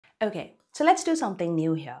Okay, so let's do something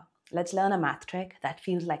new here. Let's learn a math trick that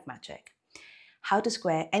feels like magic. How to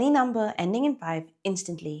square any number ending in 5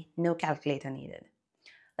 instantly, no calculator needed.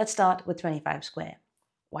 Let's start with 25 square.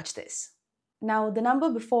 Watch this. Now the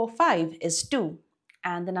number before 5 is 2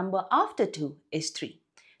 and the number after 2 is 3.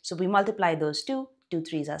 So we multiply those two, 2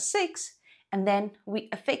 3s are 6, and then we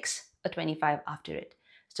affix a 25 after it.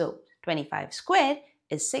 So 25 squared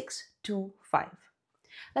is 625.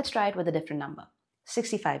 Let's try it with a different number.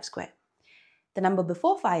 65 square. The number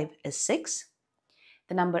before 5 is 6.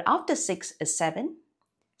 The number after 6 is 7.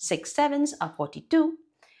 6 sevens are 42.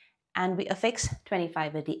 And we affix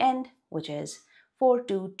 25 at the end, which is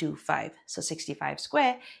 4225. So 65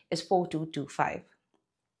 square is 4225.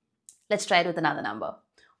 Let's try it with another number.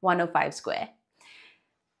 105 square.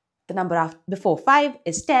 The number before 5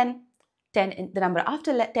 is 10. The number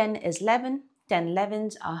after 10 is 11. 10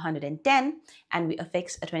 11s are 110, and we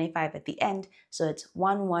affix a 25 at the end, so it's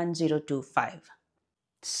 11025.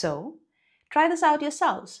 So, try this out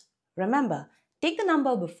yourselves. Remember, take the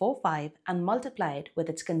number before 5 and multiply it with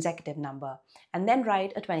its consecutive number, and then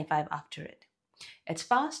write a 25 after it. It's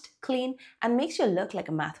fast, clean, and makes you look like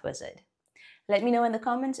a math wizard. Let me know in the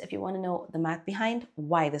comments if you want to know the math behind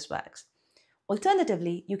why this works.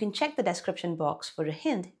 Alternatively, you can check the description box for a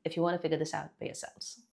hint if you want to figure this out by yourselves.